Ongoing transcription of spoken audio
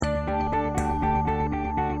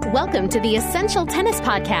Welcome to the Essential Tennis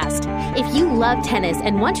Podcast. If you love tennis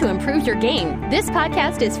and want to improve your game, this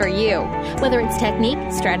podcast is for you. Whether it's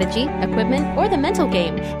technique, strategy, equipment, or the mental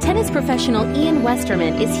game, tennis professional Ian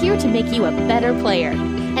Westerman is here to make you a better player.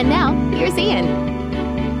 And now, here's Ian.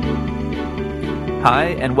 Hi,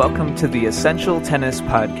 and welcome to the Essential Tennis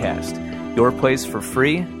Podcast, your place for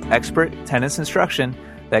free, expert tennis instruction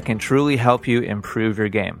that can truly help you improve your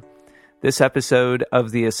game. This episode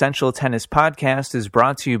of the Essential Tennis Podcast is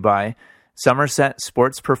brought to you by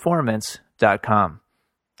SomersetSportsPerformance.com.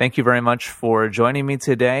 Thank you very much for joining me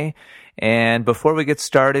today. And before we get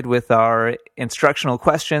started with our instructional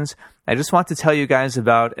questions, I just want to tell you guys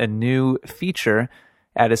about a new feature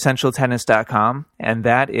at EssentialTennis.com, and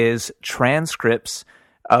that is transcripts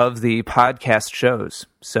of the podcast shows.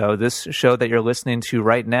 So this show that you're listening to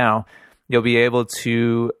right now, you'll be able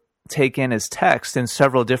to take in as text in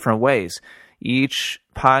several different ways. Each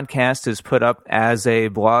podcast is put up as a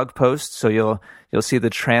blog post, so you'll see the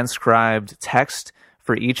transcribed text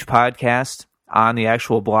for each podcast on the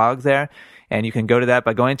actual blog there, and you can go to that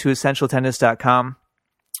by going to EssentialTennis.com,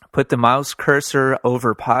 put the mouse cursor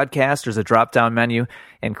over podcast, there's a drop-down menu,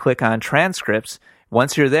 and click on transcripts.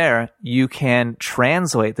 Once you're there, you can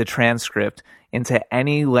translate the transcript into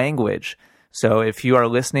any language. So if you are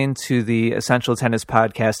listening to the Essential Tennis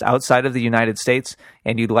Podcast outside of the United States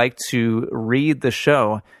and you'd like to read the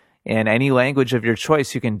show in any language of your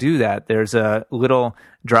choice, you can do that. There's a little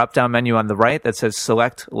drop-down menu on the right that says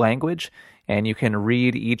Select Language, and you can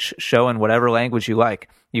read each show in whatever language you like.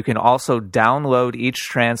 You can also download each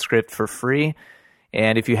transcript for free,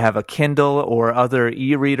 and if you have a Kindle or other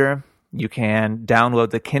e-reader, you can download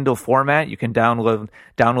the Kindle format. You can download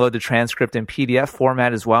the transcript in PDF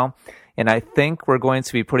format as well. And I think we're going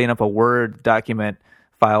to be putting up a Word document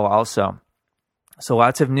file also. So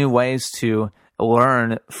lots of new ways to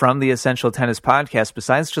learn from the Essential Tennis Podcast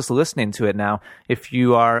besides just listening to it now. If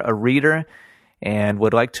you are a reader and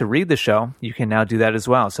would like to read the show, you can now do that as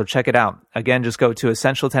well. So check it out. Again, just go to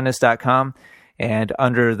EssentialTennis.com and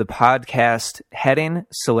under the podcast heading,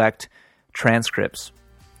 select transcripts.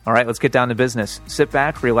 All right, let's get down to business. Sit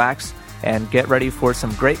back, relax, and get ready for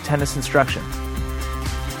some great tennis instruction.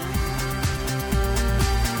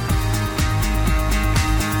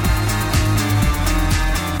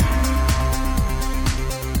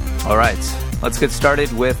 All right, let's get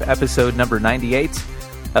started with episode number 98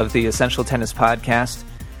 of the Essential Tennis Podcast.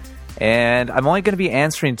 And I'm only going to be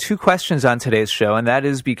answering two questions on today's show, and that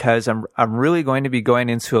is because I'm really going to be going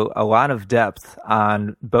into a lot of depth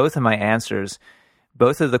on both of my answers.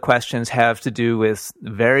 Both of the questions have to do with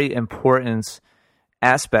very important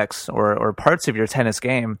aspects or parts of your tennis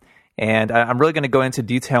game, and I'm really going to go into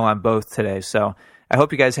detail on both today. So I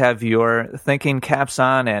hope you guys have your thinking caps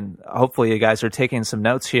on, and hopefully you guys are taking some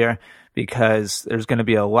notes here because there's going to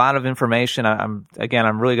be a lot of information. I'm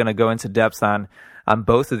really going to go into depth on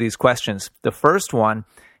both of these questions. The first one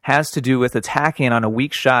has to do with attacking on a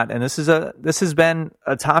weak shot, and this has been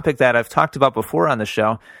a topic that I've talked about before on the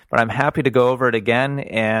show, but I'm happy to go over it again.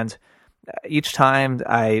 And each time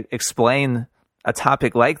I explain a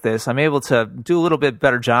topic like this, I'm able to do a little bit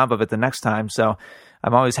better job of it the next time. So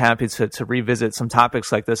I'm always happy to revisit some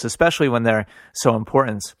topics like this, especially when they're so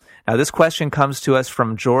important. Now, this question comes to us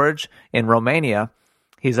from George in Romania.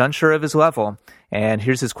 He's unsure of his level, and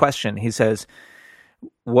here's his question. He says,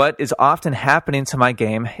 "What is often happening to my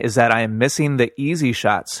game is that I am missing the easy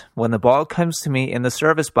shots when the ball comes to me in the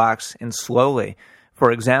service box and slowly.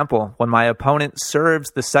 For example, when my opponent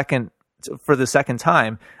serves for the second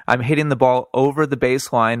time, I'm hitting the ball over the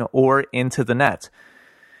baseline or into the net.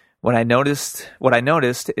 What I noticed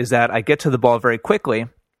is that I get to the ball very quickly,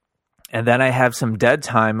 and then I have some dead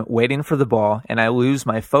time waiting for the ball, and I lose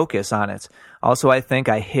my focus on it. Also, I think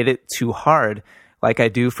I hit it too hard, like I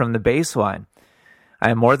do from the baseline.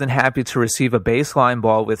 I am more than happy to receive a baseline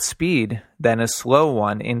ball with speed than a slow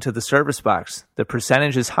one into the service box. The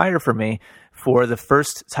percentage is higher for me for the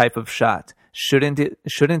first type of shot. Shouldn't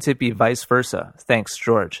it be vice versa? Thanks,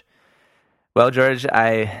 George." Well, George,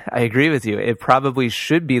 I agree with you. It probably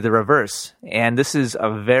should be the reverse. And this is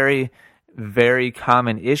a very, very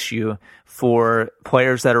common issue for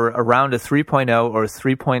players that are around a 3.0 or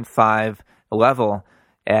 3.5 level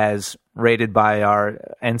as rated by our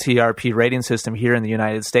NTRP rating system here in the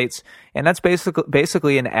United States. And that's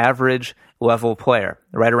basically an average level player,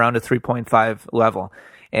 right around a 3.5 level.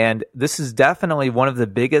 And this is definitely one of the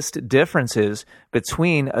biggest differences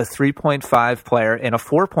between a 3.5 player and a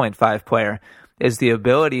 4.5 player is the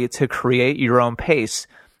ability to create your own pace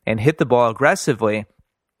and hit the ball aggressively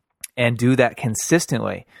and do that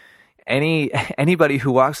consistently. Anybody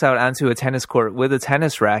who walks out onto a tennis court with a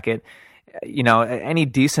tennis racket any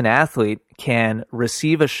decent athlete can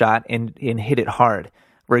receive a shot and hit it hard,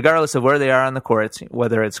 regardless of where they are on the court,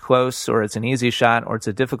 whether it's close or it's an easy shot or it's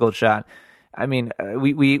a difficult shot. I mean,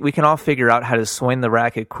 we can all figure out how to swing the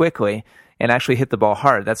racket quickly and actually hit the ball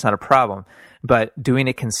hard. That's not a problem. But doing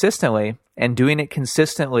it consistently and doing it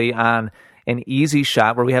consistently on an easy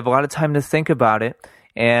shot where we have a lot of time to think about it.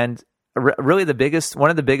 And really one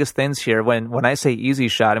of the biggest things here when I say easy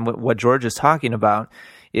shot and what George is talking about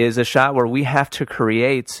is a shot where we have to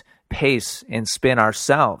create pace and spin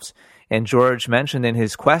ourselves. And George mentioned in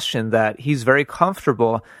his question that he's very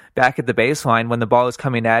comfortable back at the baseline when the ball is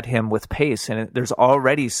coming at him with pace and there's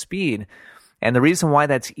already speed. And the reason why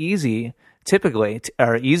that's easier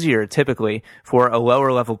typically for a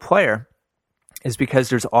lower level player is because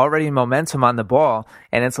there's already momentum on the ball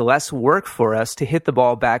and it's less work for us to hit the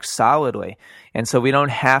ball back solidly. And so we don't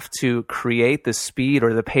have to create the speed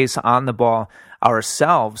or the pace on the ball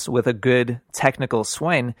ourselves with a good technical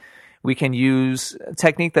swing. We can use a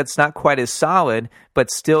technique that's not quite as solid, but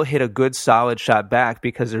still hit a good solid shot back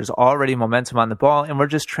because there's already momentum on the ball and we're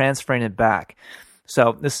just transferring it back.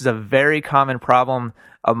 So this is a very common problem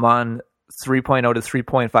among 3.0 to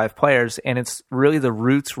 3.5 players, and it's really the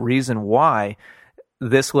root reason why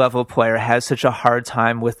this level player has such a hard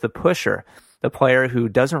time with the pusher, the player who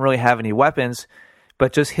doesn't really have any weapons,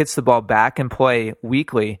 but just hits the ball back in play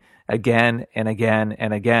weakly again and again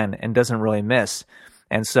and again and doesn't really miss.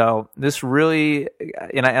 And so this really,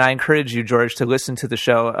 and I encourage you, George, to listen to the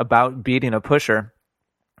show about beating a pusher.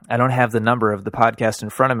 I don't have the number of the podcast in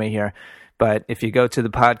front of me here, but if you go to the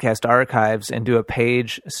podcast archives and do a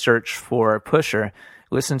page search for pusher,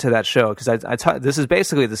 listen to that show because this is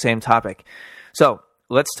basically the same topic. So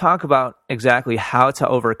let's talk about exactly how to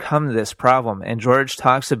overcome this problem. And George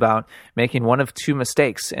talks about making one of two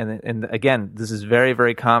mistakes. And again, this is very,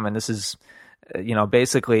 very common. This is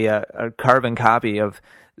basically a carbon copy of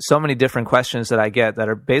so many different questions that I get that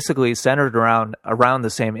are basically centered around the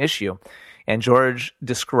same issue. And George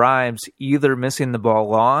describes either missing the ball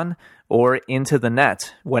long or into the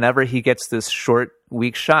net whenever he gets this short,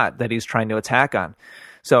 weak shot that he's trying to attack on.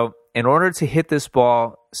 So in order to hit this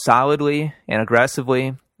ball solidly and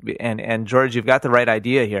aggressively, and George, you've got the right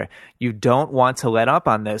idea here. You don't want to let up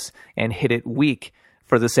on this and hit it weak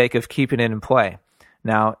for the sake of keeping it in play.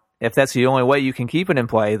 Now, if that's the only way you can keep it in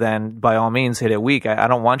play, then by all means hit it weak. I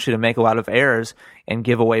don't want you to make a lot of errors and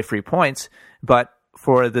give away free points, but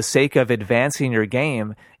for the sake of advancing your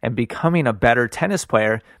game and becoming a better tennis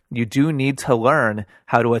player, you do need to learn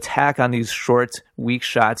how to attack on these short, weak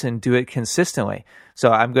shots and do it consistently.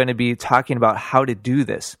 So I'm going to be talking about how to do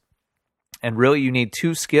this. And really, you need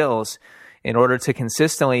two skills in order to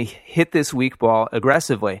consistently hit this weak ball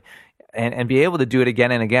aggressively and be able to do it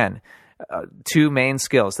again and again. Two main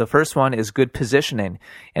skills. The first one is good positioning,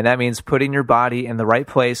 and that means putting your body in the right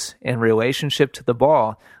place in relationship to the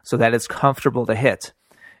ball so that it's comfortable to hit.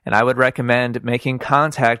 And I would recommend making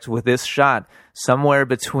contact with this shot somewhere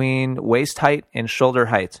between waist height and shoulder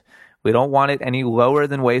height. We don't want it any lower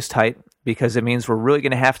than waist height because it means we're really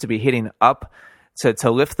going to have to be hitting up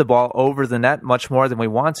to lift the ball over the net much more than we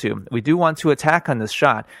want to. We do want to attack on this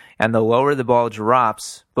shot, and the lower the ball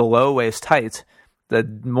drops below waist height, the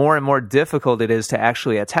more and more difficult it is to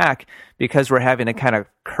actually attack because we're having to kind of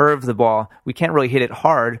curve the ball. We can't really hit it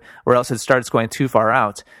hard or else it starts going too far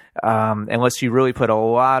out unless you really put a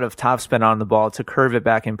lot of topspin on the ball to curve it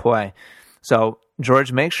back in play. So,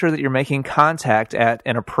 George, make sure that you're making contact at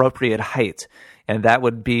an appropriate height, and that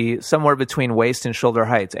would be somewhere between waist and shoulder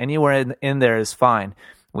height. Anywhere in there is fine.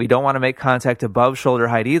 We don't want to make contact above shoulder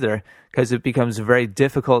height either because it becomes very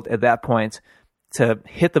difficult at that point to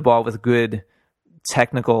hit the ball with good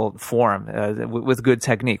technical form, with good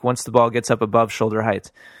technique once the ball gets up above shoulder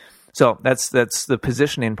height. So that's the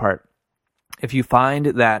positioning part. If you find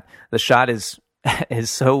that the shot is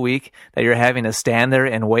so weak that you're having to stand there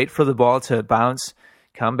and wait for the ball to bounce,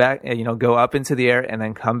 come back, go up into the air and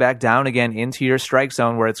then come back down again into your strike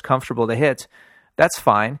zone where it's comfortable to hit, that's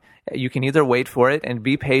fine. You can either wait for it and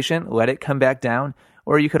be patient, let it come back down,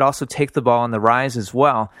 or you could also take the ball on the rise as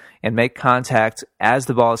well and make contact as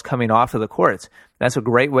the ball is coming off of the court. That's a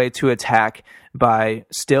great way to attack by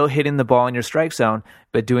still hitting the ball in your strike zone,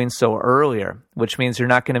 but doing so earlier, which means you're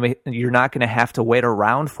not going to have to wait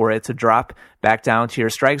around for it to drop back down to your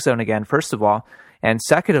strike zone again, first of all. And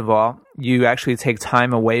second of all, you actually take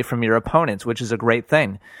time away from your opponents, which is a great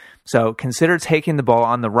thing. So consider taking the ball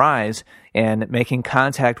on the rise and making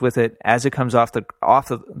contact with it as it comes off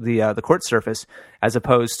the court surface, as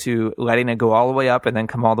opposed to letting it go all the way up and then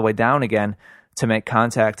come all the way down again to make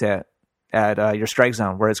contact at your strike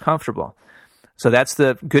zone where it's comfortable. So that's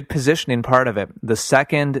the good positioning part of it. The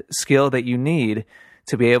second skill that you need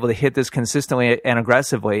to be able to hit this consistently and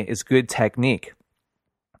aggressively is good technique.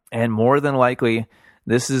 And more than likely,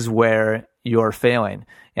 this is where you're failing.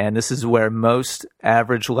 And this is where most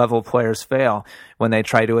average level players fail when they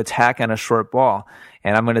try to attack on a short ball.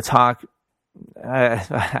 And I'm going to talk,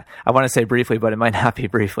 I want to say briefly, but it might not be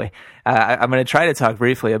briefly. I'm going to try to talk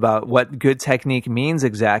briefly about what good technique means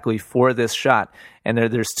exactly for this shot. And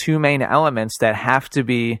there's two main elements that have to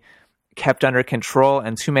be kept under control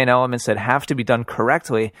and two main elements that have to be done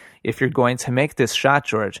correctly if you're going to make this shot,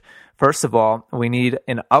 George. First of all, we need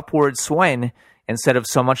an upward swing instead of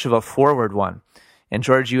so much of a forward one. And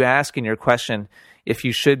George, you ask in your question if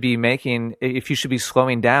you should be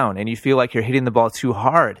slowing down and you feel like you're hitting the ball too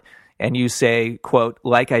hard and you say, quote,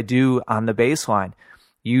 like I do on the baseline.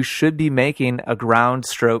 You should be making a ground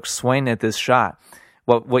stroke swing at this shot.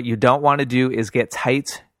 What you don't want to do is get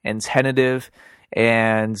tight and tentative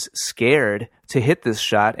and scared to hit this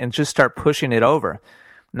shot and just start pushing it over.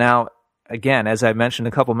 Now, again, as I mentioned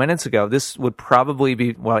a couple minutes ago, this would probably be,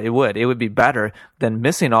 it would be better than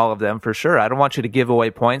missing all of them for sure. I don't want you to give away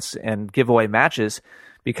points and give away matches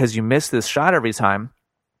because you miss this shot every time.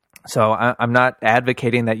 So I'm not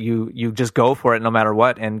advocating that you just go for it no matter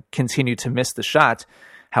what and continue to miss the shot.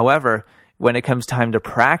 However, when it comes time to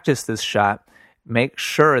practice this shot, make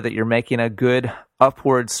sure that you're making a good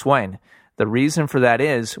upward swing. The reason for that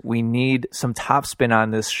is we need some topspin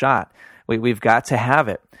on this shot. We've got to have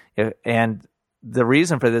it. And the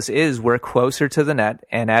reason for this is we're closer to the net.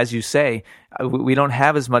 And as you say, we don't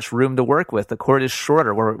have as much room to work with. The court is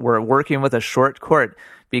shorter. We're working with a short court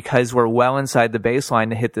because we're well inside the baseline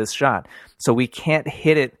to hit this shot. So we can't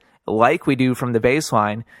hit it like we do from the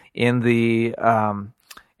baseline in the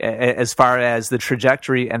as far as the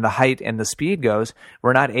trajectory and the height and the speed goes.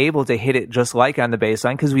 We're not able to hit it just like on the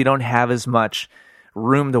baseline because we don't have as much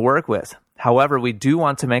room to work with. However, we do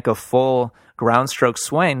want to make a full ground stroke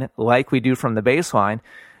swing like we do from the baseline.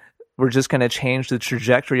 We're just going to change the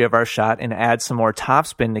trajectory of our shot and add some more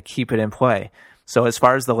topspin to keep it in play. So as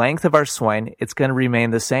far as the length of our swing, it's going to remain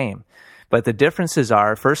the same. But the differences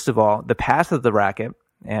are, first of all, the path of the racket.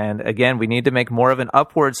 And again, we need to make more of an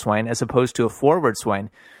upward swing as opposed to a forward swing.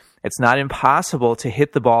 It's not impossible to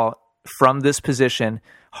hit the ball from this position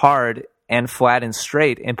hard and flat and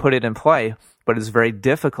straight and put it in play, but it's very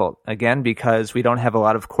difficult, again, because we don't have a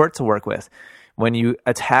lot of court to work with. When you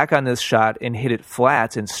attack on this shot and hit it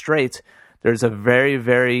flat and straight, there's a very,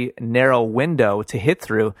 very narrow window to hit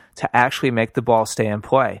through to actually make the ball stay in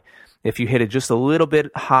play. If you hit it just a little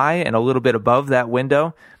bit high and a little bit above that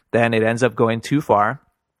window, then it ends up going too far.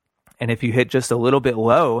 And if you hit just a little bit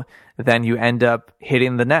low, then you end up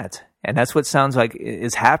hitting the net. And that's what sounds like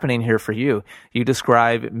is happening here for you. You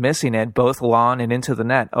describe missing it both long and into the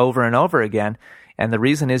net over and over again. And the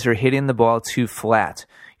reason is you're hitting the ball too flat.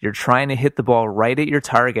 You're trying to hit the ball right at your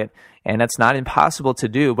target. And that's not impossible to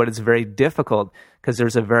do, but it's very difficult because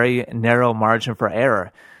there's a very narrow margin for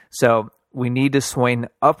error. So we need to swing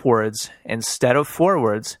upwards instead of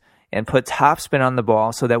forwards and put topspin on the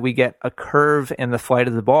ball so that we get a curve in the flight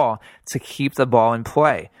of the ball to keep the ball in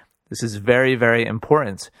play. This is very, very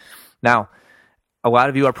important. Now, a lot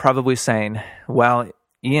of you are probably saying, well,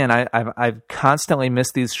 Ian, I've constantly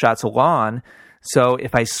missed these shots long, so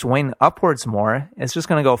if I swing upwards more, it's just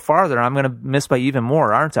going to go farther. I'm going to miss by even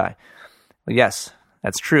more, aren't I? Well, yes,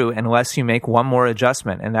 that's true, unless you make one more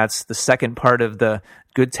adjustment, and that's the second part of the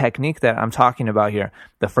good technique that I'm talking about here.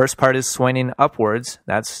 The first part is swinging upwards.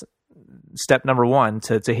 That's step number one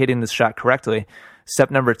to hitting this shot correctly. Step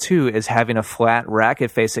number two is having a flat racket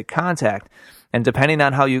face at contact. And depending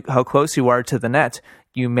on how close you are to the net,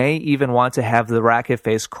 you may even want to have the racket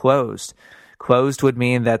face closed. Closed would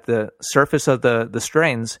mean that the surface of the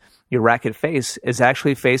strings, your racket face, is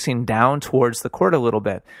actually facing down towards the court a little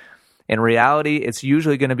bit. In reality, it's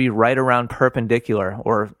usually going to be right around perpendicular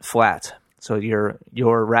or flat. So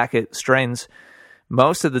your racket strings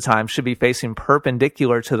most of the time should be facing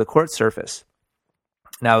perpendicular to the court surface.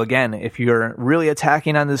 Now, again, if you're really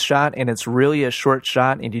attacking on this shot and it's really a short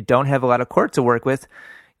shot and you don't have a lot of court to work with,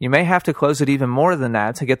 you may have to close it even more than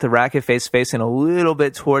that to get the racket face facing a little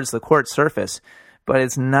bit towards the court surface. But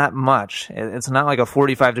it's not much. It's not like a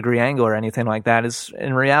 45-degree angle or anything like that. It's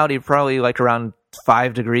in reality probably like around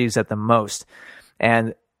 5 degrees at the most.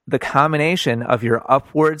 And the combination of your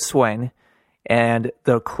upward swing and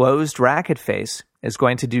the closed racket face is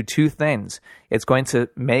going to do two things. It's going to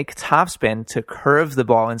make topspin to curve the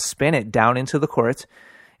ball and spin it down into the court.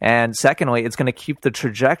 And secondly, it's going to keep the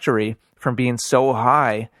trajectory from being so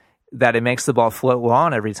high that it makes the ball float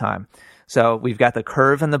long every time. So we've got the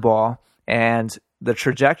curve in the ball, and the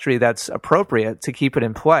trajectory that's appropriate to keep it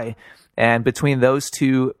in play. And between those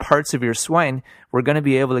two parts of your swing, we're going to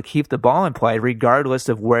be able to keep the ball in play regardless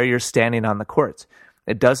of where you're standing on the court.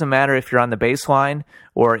 It doesn't matter if you're on the baseline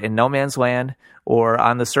or in no man's land or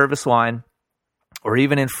on the service line or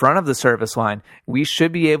even in front of the service line. We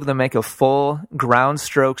should be able to make a full ground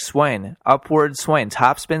stroke swing, upward swing,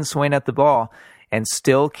 topspin swing at the ball, and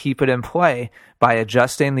still keep it in play by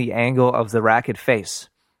adjusting the angle of the racket face.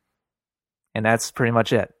 And that's pretty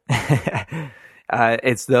much it.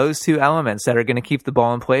 It's those two elements that are going to keep the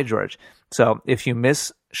ball in play, George. So if you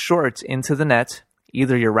miss short into the net,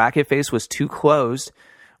 either your racket face was too closed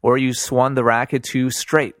or you swung the racket too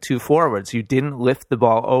straight, too forwards. You didn't lift the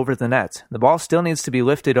ball over the net. The ball still needs to be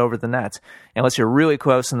lifted over the net unless you're really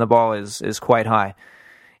close and the ball is quite high.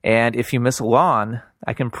 And if you miss a lawn,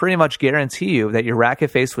 I can pretty much guarantee you that your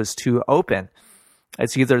racket face was too open.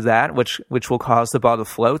 It's either that, which will cause the ball to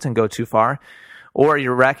float and go too far, or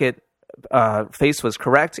your racket face was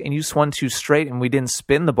correct and you swung too straight and we didn't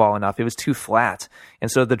spin the ball enough. It was too flat.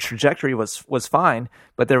 And so the trajectory was fine,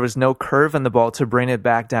 but there was no curve in the ball to bring it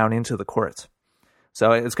back down into the court.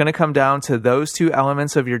 So it's going to come down to those two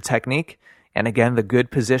elements of your technique and, again, the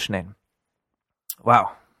good positioning.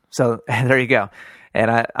 Wow. So there you go.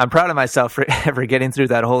 And I'm proud of myself for getting through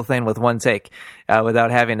that whole thing with one take without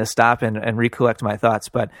having to stop and recollect my thoughts.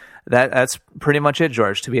 But that's pretty much it,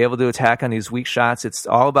 George. To be able to attack on these weak shots, it's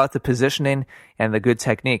all about the positioning and the good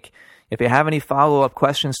technique. If you have any follow-up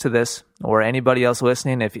questions to this, or anybody else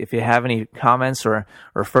listening, if you have any comments or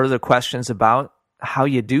further questions about how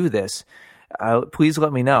you do this, please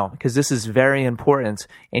let me know, because this is very important,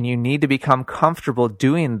 and you need to become comfortable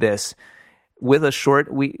doing this with a short,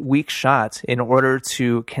 weak shot in order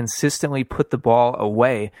to consistently put the ball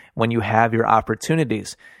away when you have your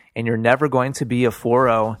opportunities. And you're never going to be a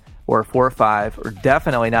 4-0 or a 4-5 or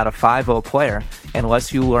definitely not a 5-0 player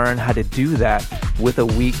unless you learn how to do that with a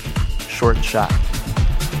weak, short shot.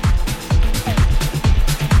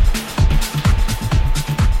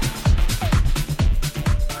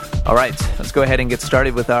 All right, let's go ahead and get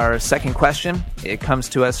started with our second question. It comes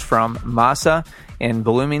to us from Masa in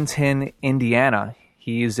Bloomington, Indiana.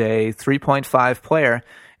 He's a 3.5 player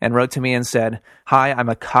and wrote to me and said, "Hi, I'm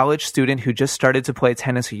a college student who just started to play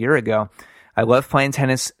tennis a year ago. I love playing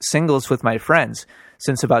tennis singles with my friends.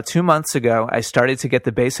 Since about 2 months ago, I started to get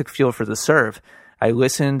the basic feel for the serve. I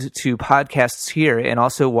listened to podcasts here and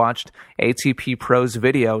also watched ATP Pro's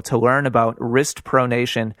video to learn about wrist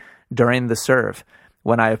pronation during the serve.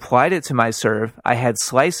 When I applied it to my serve, I had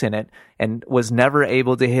slice in it and was never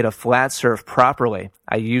able to hit a flat serve properly.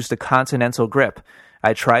 I used a continental grip.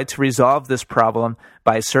 I tried to resolve this problem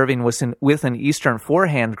by serving with an Eastern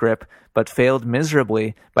forehand grip, but failed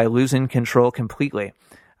miserably by losing control completely.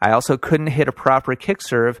 I also couldn't hit a proper kick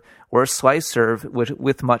serve or slice serve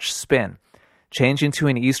with much spin. Changing to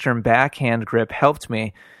an Eastern backhand grip helped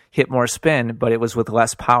me hit more spin, but it was with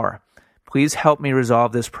less power. Please help me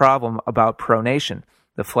resolve this problem about pronation.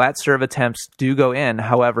 The flat serve attempts do go in,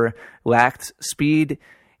 however, lacked speed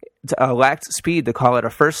to call it a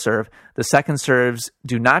first serve. The second serves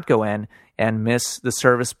do not go in and miss the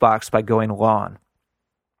service box by going long."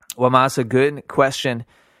 Well, Masa, good question.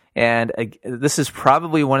 And this is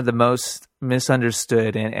probably one of the most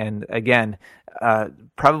misunderstood and again,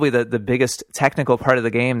 probably the biggest technical part of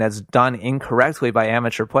the game that's done incorrectly by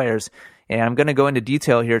amateur players. And I'm going to go into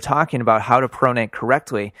detail here talking about how to pronate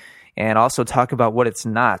correctly and also talk about what it's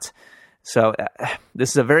not. So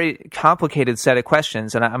this is a very complicated set of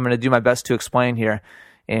questions, and I'm going to do my best to explain here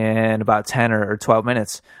in about 10 or 12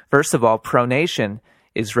 minutes. First of all, pronation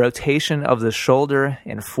is rotation of the shoulder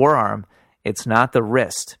and forearm. It's not the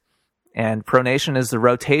wrist. And pronation is the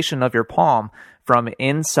rotation of your palm from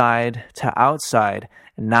inside to outside,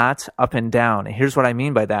 not up and down. And here's what I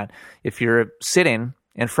mean by that. If you're sitting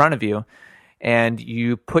in front of you and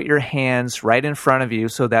you put your hands right in front of you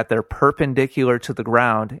so that they're perpendicular to the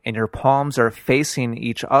ground and your palms are facing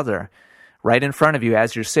each other right in front of you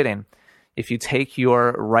as you're sitting, if you take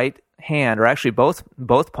your right hand, or actually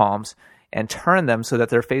both palms, and turn them so that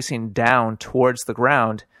they're facing down towards the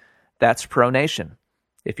ground, that's pronation.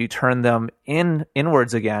 If you turn them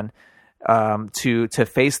inwards again to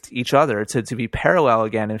face each other, to be parallel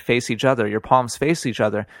again and face each other, your palms face each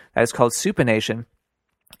other, that is called supination.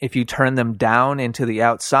 If you turn them down into the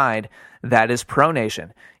outside, that is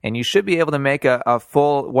pronation. And you should be able to make a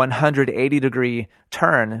full 180-degree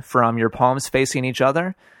turn from your palms facing each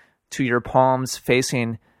other to your palms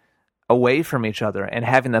facing away from each other and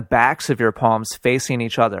having the backs of your palms facing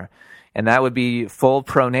each other. And that would be full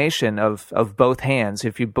pronation of both hands.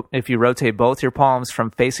 If you rotate both your palms from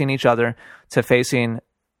facing each other to facing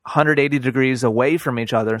 180 degrees away from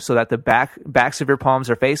each other so that the backs of your palms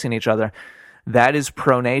are facing each other, that is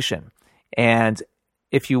pronation. And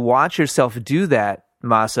if you watch yourself do that,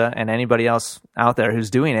 Masa, and anybody else out there who's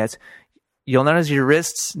doing it, you'll notice your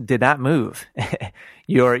wrists did not move.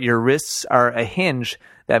 Your wrists are a hinge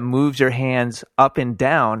that moves your hands up and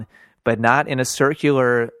down, but not in a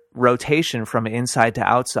circular rotation from inside to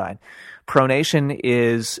outside. Pronation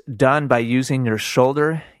is done by using your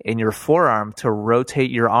shoulder and your forearm to rotate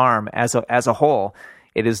your arm as a whole.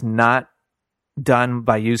 It is not done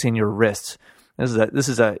by using your wrists. This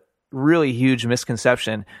is a really huge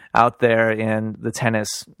misconception out there in the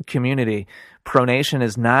tennis community. Pronation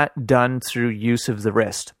is not done through use of the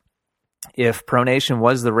wrist. If pronation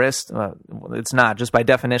was the wrist, it's not. Just by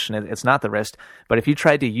definition, it's not the wrist. But if you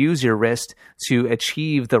tried to use your wrist to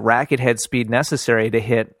achieve the racket head speed necessary to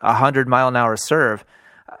hit a 100-mile-an-hour serve,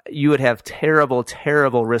 you would have terrible,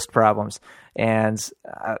 terrible wrist problems. And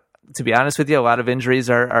to be honest with you, a lot of injuries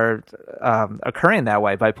are occurring that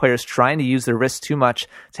way by players trying to use their wrist too much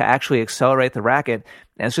to actually accelerate the racket.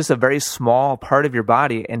 And it's just a very small part of your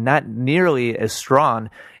body and not nearly as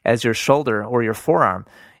strong as your shoulder or your forearm.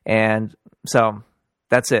 And so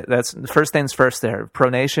that's it. That's the first things first there.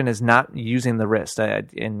 Pronation is not using the wrist.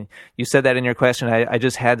 And you said that in your question. I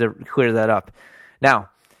just had to clear that up. Now,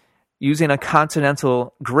 using a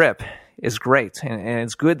continental grip is great. And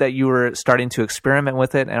it's good that you were starting to experiment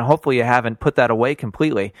with it. And hopefully you haven't put that away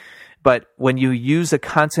completely. But when you use a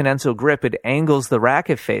continental grip, it angles the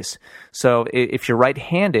racket face. So if you're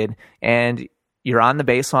right-handed and you're on the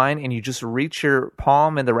baseline and you just reach your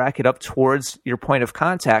palm and the racket up towards your point of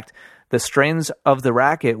contact, the strings of the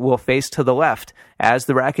racket will face to the left as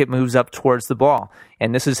the racket moves up towards the ball.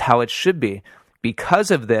 And this is how it should be. Because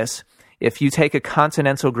of this, if you take a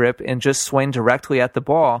continental grip and just swing directly at the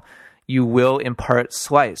ball, you will impart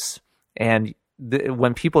slice. And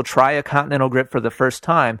when people try a continental grip for the first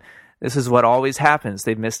time, this is what always happens.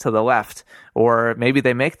 They miss to the left, or maybe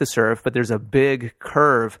they make the serve, but there's a big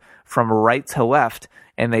curve from right to left,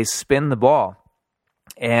 and they spin the ball.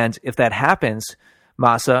 And if that happens,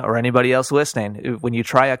 Masa, or anybody else listening, when you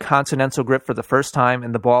try a continental grip for the first time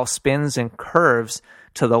and the ball spins and curves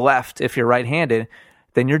to the left, if you're right-handed,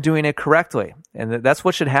 then you're doing it correctly. And that's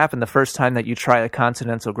what should happen the first time that you try a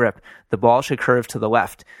continental grip. The ball should curve to the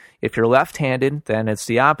left. If you're left-handed, then it's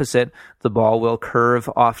the opposite. The ball will curve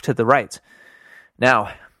off to the right.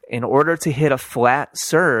 Now, in order to hit a flat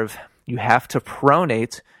serve, you have to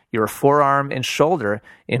pronate your forearm and shoulder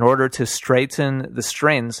in order to straighten the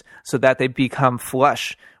strings so that they become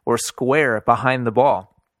flush or square behind the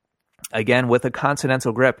ball. Again, with a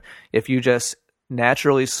continental grip, if you just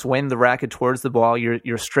naturally swing the racket towards the ball,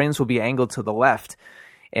 your strings will be angled to the left.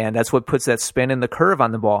 And that's what puts that spin and the curve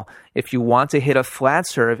on the ball. If you want to hit a flat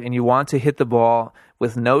serve and you want to hit the ball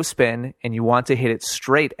with no spin and you want to hit it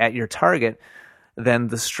straight at your target, then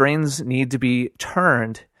the strings need to be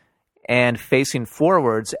turned and facing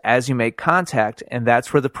forwards as you make contact, and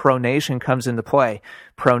that's where the pronation comes into play.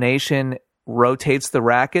 Pronation rotates the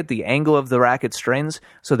racket, the angle of the racket strings,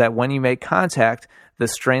 so that when you make contact, the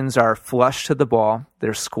strings are flush to the ball,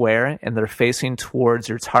 they're square, and they're facing towards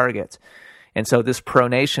your target. And so this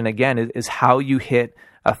pronation, again, is how you hit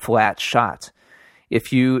a flat shot.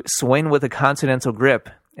 If you swing with a continental grip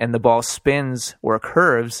and the ball spins or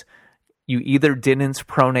curves, you either didn't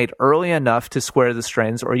pronate early enough to square the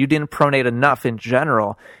strings, or you didn't pronate enough in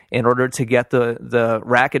general in order to get the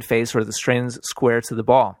racket face or the strings square to the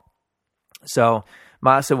ball. So,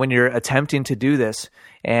 Masa, when you're attempting to do this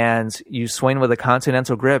and you swing with a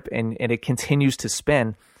continental grip and it continues to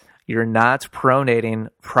spin, you're not pronating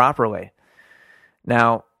properly.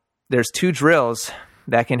 Now, there's two drills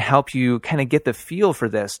that can help you kind of get the feel for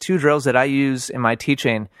this. Two drills that I use in my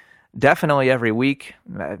teaching definitely every week,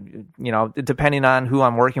 depending on who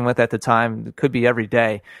I'm working with at the time. It could be every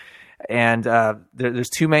day. And there's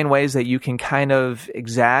two main ways that you can kind of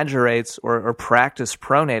exaggerate or practice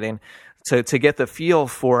pronating to get the feel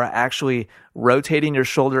for actually rotating your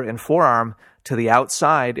shoulder and forearm to the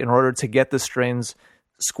outside in order to get the strings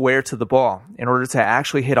square to the ball, in order to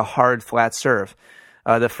actually hit a hard flat serve.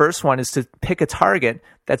 The first one is to pick a target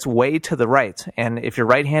that's way to the right. And if you're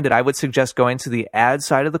right-handed, I would suggest going to the ad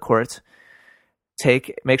side of the court.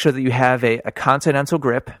 Make sure that you have a continental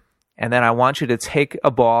grip, and then I want you to take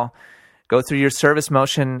a ball, go through your service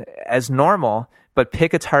motion as normal, but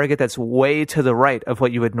pick a target that's way to the right of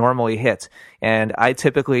what you would normally hit. And I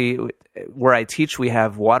typically, where I teach, we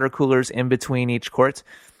have water coolers in between each court.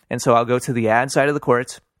 And so I'll go to the ad side of the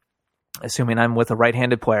court, assuming I'm with a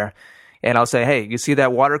right-handed player, and I'll say, hey, you see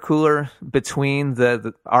that water cooler between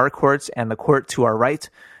our courts and the court to our right?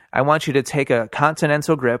 I want you to take a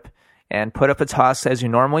continental grip and put up a toss as you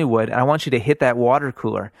normally would, and I want you to hit that water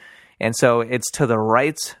cooler. And so it's to the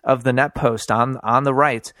right of the net post on the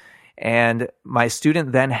right, and my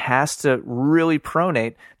student then has to really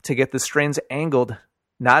pronate to get the strings angled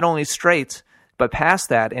not only straight, but past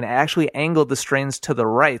that, and actually angle the strings to the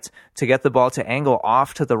right to get the ball to angle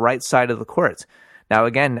off to the right side of the court. Now,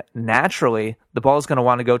 again, naturally, the ball is going to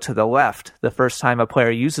want to go to the left the first time a player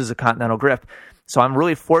uses a continental grip. So I'm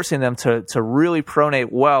really forcing them to really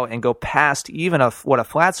pronate well and go past even what a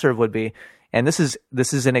flat serve would be. And this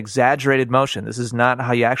is an exaggerated motion. This is not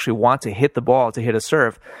how you actually want to hit the ball to hit a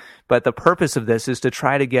serve. But the purpose of this is to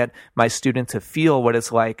try to get my student to feel what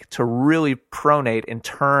it's like to really pronate and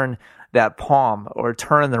turn that palm or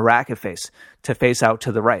turn the racket face to face out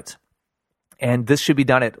to the right. And this should be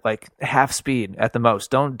done at like half speed at the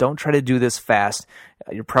most. Don't try to do this fast.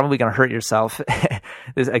 You're probably going to hurt yourself.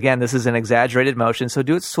 This is an exaggerated motion, so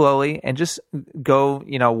do it slowly and just go,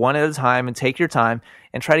 one at a time and take your time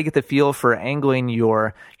and try to get the feel for angling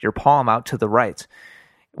your palm out to the right.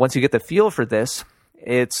 Once you get the feel for this,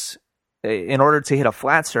 it's in order to hit a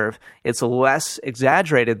flat serve, it's less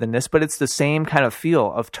exaggerated than this, but it's the same kind of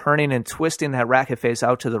feel of turning and twisting that racket face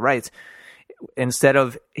out to the right. Instead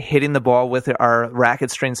of hitting the ball with our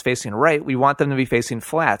racket strings facing right, we want them to be facing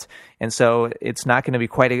flat. And so it's not going to be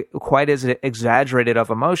quite as exaggerated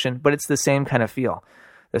of a motion, but it's the same kind of feel.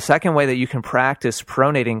 The second way that you can practice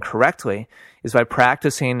pronating correctly is by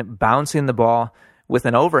practicing bouncing the ball with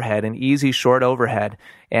an overhead, an easy short overhead.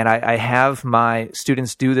 And I have my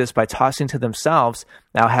students do this by tossing to themselves.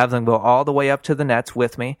 Now have them go all the way up to the nets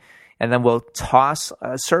with me, and then we'll toss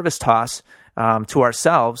a service toss to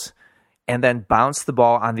ourselves, and then bounce the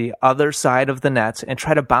ball on the other side of the net and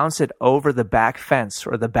try to bounce it over the back fence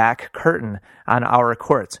or the back curtain on our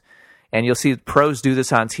court. And you'll see pros do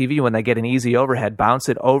this on TV when they get an easy overhead, bounce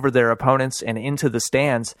it over their opponents and into the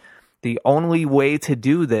stands. The only way to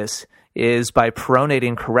do this is by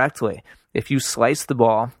pronating correctly. If you slice the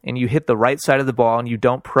ball and you hit the right side of the ball and you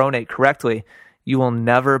don't pronate correctly, you will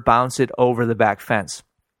never bounce it over the back fence.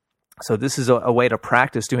 So this is a way to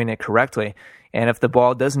practice doing it correctly. And if the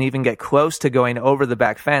ball doesn't even get close to going over the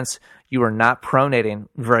back fence, you are not pronating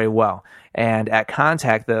very well. And at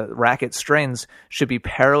contact, the racket strings should be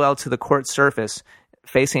parallel to the court surface,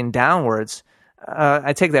 facing downwards.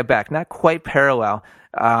 I take that back, not quite parallel,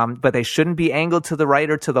 but they shouldn't be angled to the right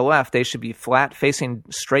or to the left. They should be flat, facing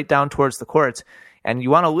straight down towards the court. And you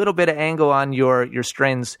want a little bit of angle on your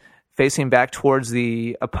strings facing back towards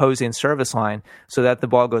the opposing service line so that the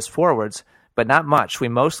ball goes forwards, but not much. We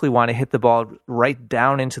mostly want to hit the ball right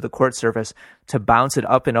down into the court surface to bounce it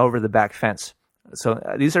up and over the back fence. So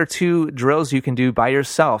these are two drills you can do by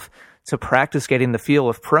yourself to practice getting the feel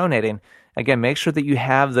of pronating. Again, make sure that you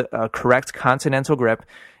have the correct continental grip,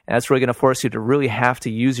 and that's really going to force you to really have to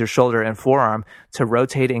use your shoulder and forearm to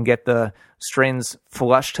rotate and get the strings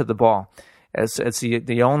flush to the ball. It's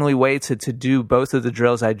the only way to do both of the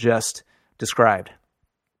drills I just described.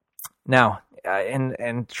 Now,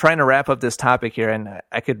 and trying to wrap up this topic here, and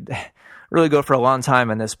I could really go for a long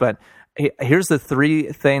time on this, but here's the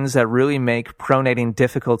three things that really make pronating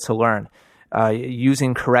difficult to learn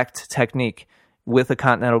using correct technique with a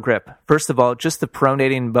continental grip. First of all, just the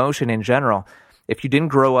pronating motion in general. If you didn't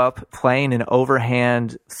grow up playing an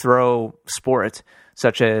overhand throw sport,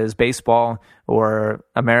 such as baseball or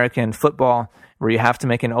American football, where you have to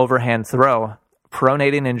make an overhand throw,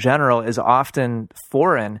 pronating in general is often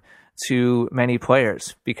foreign to many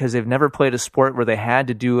players because they've never played a sport where they had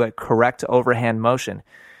to do a correct overhand motion.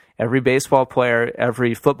 Every baseball player,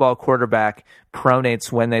 every football quarterback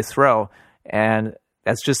pronates when they throw, and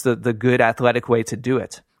that's just the good athletic way to do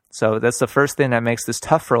it. So that's the first thing that makes this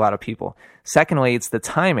tough for a lot of people. Secondly, it's the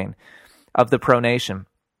timing of the pronation.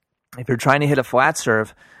 If you're trying to hit a flat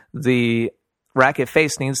serve, the racket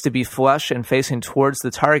face needs to be flush and facing towards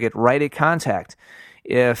the target right at contact.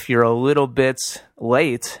 If you're a little bit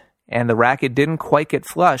late and the racket didn't quite get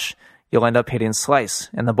flush, you'll end up hitting slice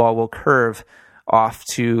and the ball will curve off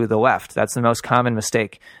to the left. That's the most common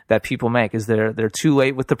mistake that people make, is they're too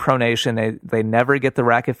late with the pronation. They never get the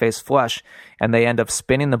racket face flush and they end up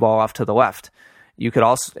spinning the ball off to the left.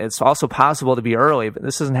 It's also possible to be early, but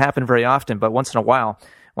this doesn't happen very often, but once in a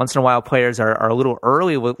while players are a little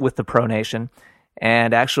early with the pronation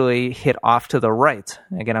and actually hit off to the right.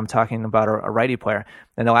 Again, I'm talking about a righty player.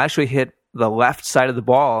 And they'll actually hit the left side of the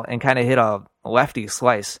ball and kind of hit a lefty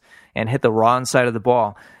slice and hit the wrong side of the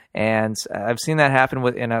ball. And I've seen that happen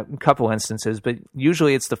in a couple instances, but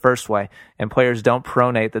usually it's the first way, and players don't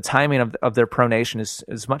pronate. The timing of their pronation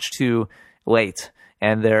is much too late,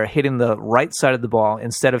 and they're hitting the right side of the ball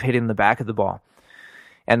instead of hitting the back of the ball.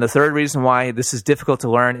 And the third reason why this is difficult to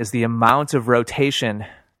learn is the amount of rotation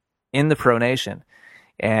in the pronation.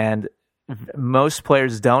 And most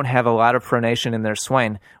players don't have a lot of pronation in their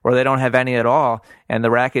swing, or they don't have any at all, and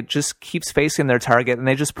the racket just keeps facing their target, and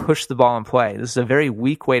they just push the ball in play. This is a very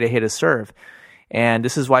weak way to hit a serve, and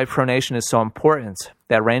this is why pronation is so important.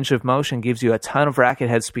 That range of motion gives you a ton of racket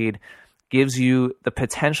head speed, gives you the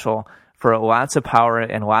potential for lots of power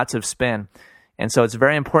and lots of spin. And so it's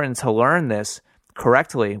very important to learn this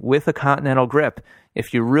correctly with a continental grip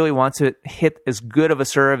if you really want to hit as good of a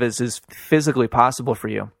serve as is physically possible for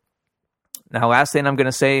you. Now, last thing I'm going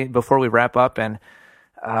to say before we wrap up, and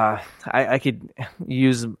I could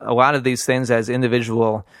use a lot of these things as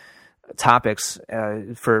individual topics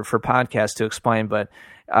for podcasts to explain, but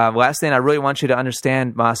last thing I really want you to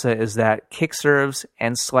understand, Masa, is that kick serves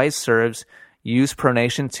and slice serves use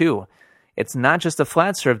pronation too. It's not just a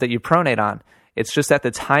flat serve that you pronate on. It's just that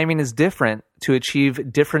the timing is different to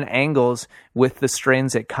achieve different angles with the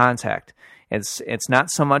strings at contact. It's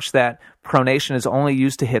not so much that pronation is only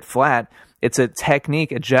used to hit flat. It's a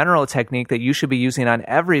technique, a general technique that you should be using on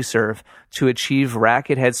every serve to achieve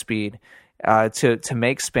racket head speed, to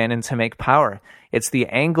make spin and to make power. It's the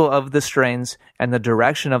angle of the strings and the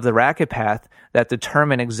direction of the racket path that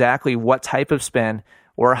determine exactly what type of spin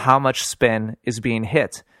or how much spin is being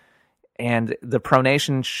hit. And the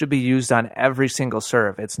pronation should be used on every single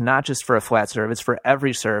serve. It's not just for a flat serve, it's for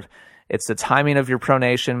every serve. It's the timing of your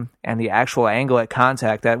pronation and the actual angle at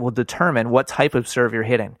contact that will determine what type of serve you're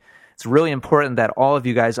hitting. It's really important that all of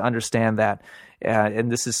you guys understand that.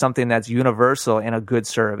 And this is something that's universal in a good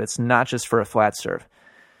serve. It's not just for a flat serve.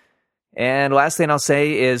 And last thing I'll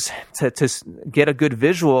say is to get a good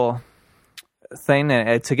visual thing,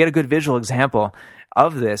 to get a good visual example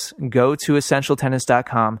of this, go to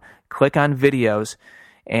EssentialTennis.com, click on videos,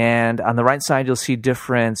 and on the right side you'll see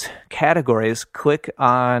different categories. Click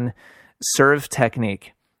on serve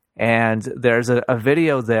technique, and there's a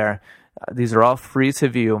video there. These are all free to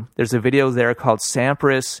view. There's a video there called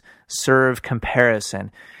Sampras Serve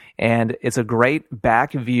Comparison, and it's a great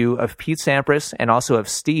back view of Pete Sampras and also of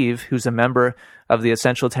Steve, who's a member of the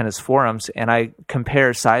Essential Tennis forums, and I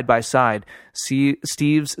compare side by side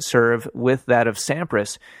Steve's serve with that of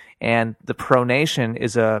Sampras, and the pronation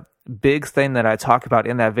is a big thing that I talk about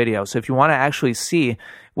in that video. So if you want to actually see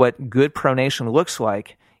what good pronation looks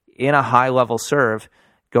like in a high-level serve,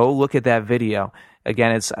 go look at that video.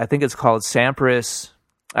 Again, I think it's called Sampras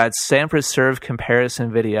Serve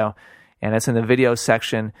Comparison Video, and it's in the video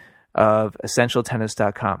section of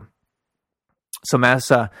EssentialTennis.com. So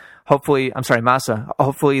Masa,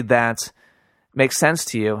 hopefully that makes sense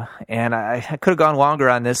to you. And I could have gone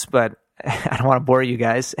longer on this, but I don't want to bore you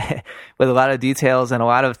guys with a lot of details and a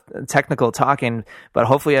lot of technical talking, but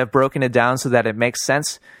hopefully I've broken it down so that it makes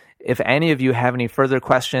sense. If any of you have any further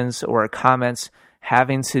questions or comments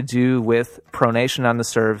having to do with pronation on the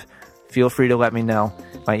serve, feel free to let me know.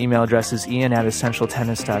 My email address is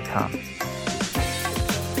ian@essentialtennis.com.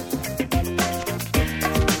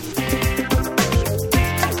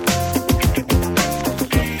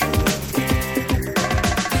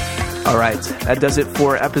 All right, that does it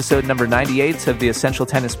for episode number 98 of the Essential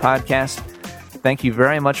Tennis Podcast. Thank you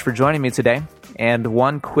very much for joining me today. And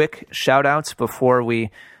one quick shout out before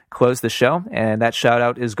we close the show, and that shout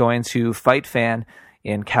out is going to Fight Fan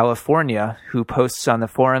in California, who posts on the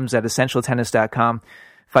forums at EssentialTennis.com.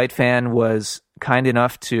 Fight Fan was kind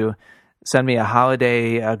enough to send me a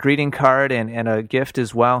holiday greeting card and a gift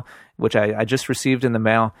as well, which I just received in the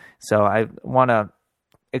mail. So I want to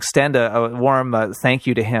extend a warm thank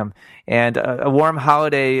you to him, and a warm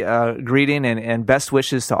holiday greeting and best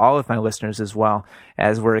wishes to all of my listeners as well,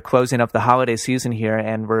 as we're closing up the holiday season here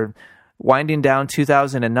and we're winding down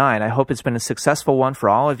 2009. I hope it's been a successful one for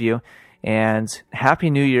all of you, and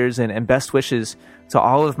Happy New Year's and best wishes to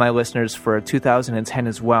all of my listeners for 2010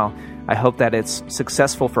 as well. I hope that it's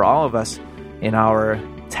successful for all of us in our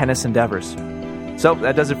tennis endeavors. So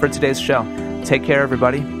that does it for today's show. Take care,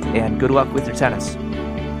 everybody, and good luck with your tennis.